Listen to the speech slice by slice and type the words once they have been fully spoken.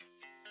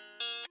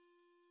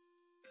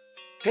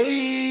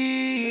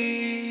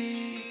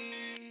Hey,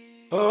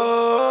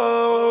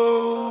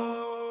 oh,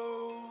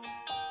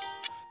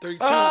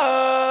 32. Oh.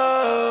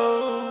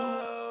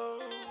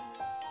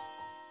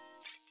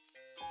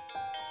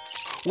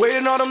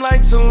 Waiting on them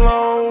lights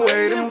alone,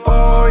 waiting for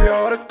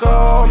y'all to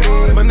call me.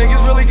 My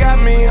niggas really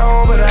got me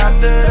home, but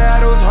after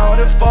that it was hard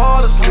to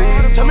fall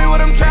asleep. Tell me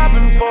what I'm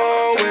trapping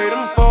for,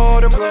 waiting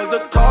for the plug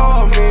to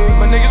call me.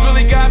 My niggas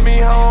really got me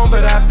home,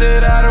 but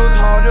after that it was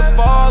hard to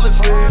fall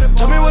asleep.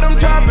 Tell me what I'm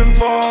trapping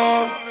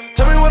for,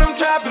 tell me what I'm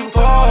trapping for.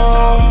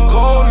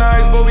 Cold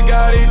nights, but we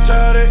got each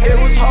other. It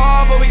was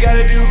hard, but we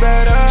gotta do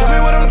better. Tell me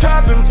what I'm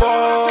trapping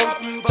for,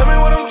 tell me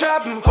what I'm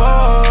trapping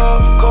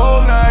for.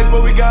 Cold nights,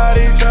 but we got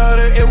each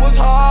other. It was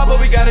hard, but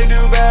we gotta do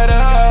better.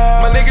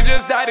 My nigga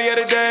just died the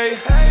other day,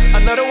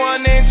 another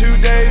one in 2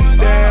 days.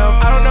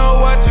 Damn, I don't know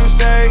what to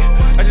say.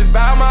 I just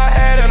bow my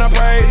head and I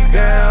pray.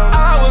 Damn,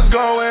 I was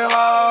going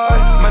hard,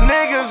 my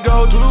niggas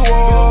go to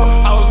war.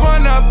 I was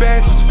running up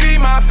benches to feed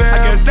my fam. I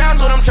guess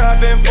that's what I'm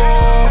trapping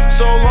for.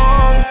 So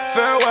long,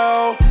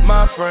 farewell,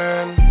 my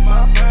friend.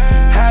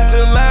 Had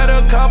to let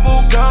a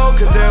couple go,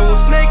 cause they will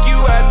snake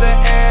you at the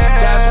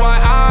end. That's why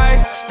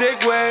I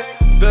stick with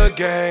the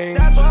gang.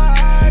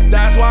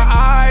 That's why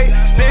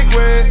I stick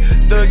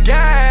with the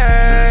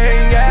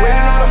gang, yeah.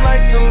 Waiting on them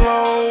lights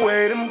alone,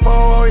 waiting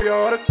for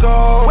y'all to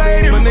call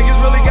me. My niggas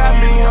really got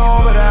me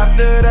home, but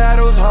after that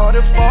it was hard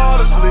to fall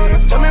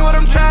asleep. Tell me what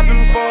I'm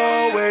trapping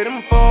for,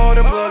 waiting for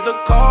the plug to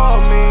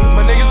call me.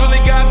 My niggas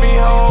really got me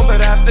home,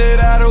 but after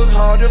that it was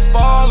hard to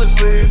fall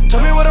asleep.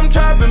 Tell me what I'm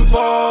trapping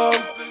for,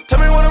 tell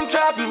me what I'm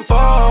trapping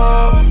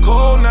for.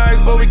 Cold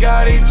nights, but we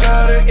got each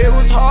other. It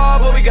was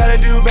hard, but we gotta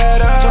do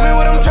better. Tell me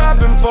what I'm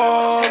trapping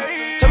for,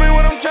 tell me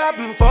what I'm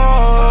trapping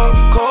for.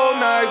 Cold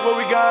nights, but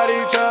we got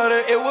each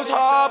other. It was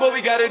hard, but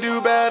we gotta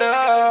do better.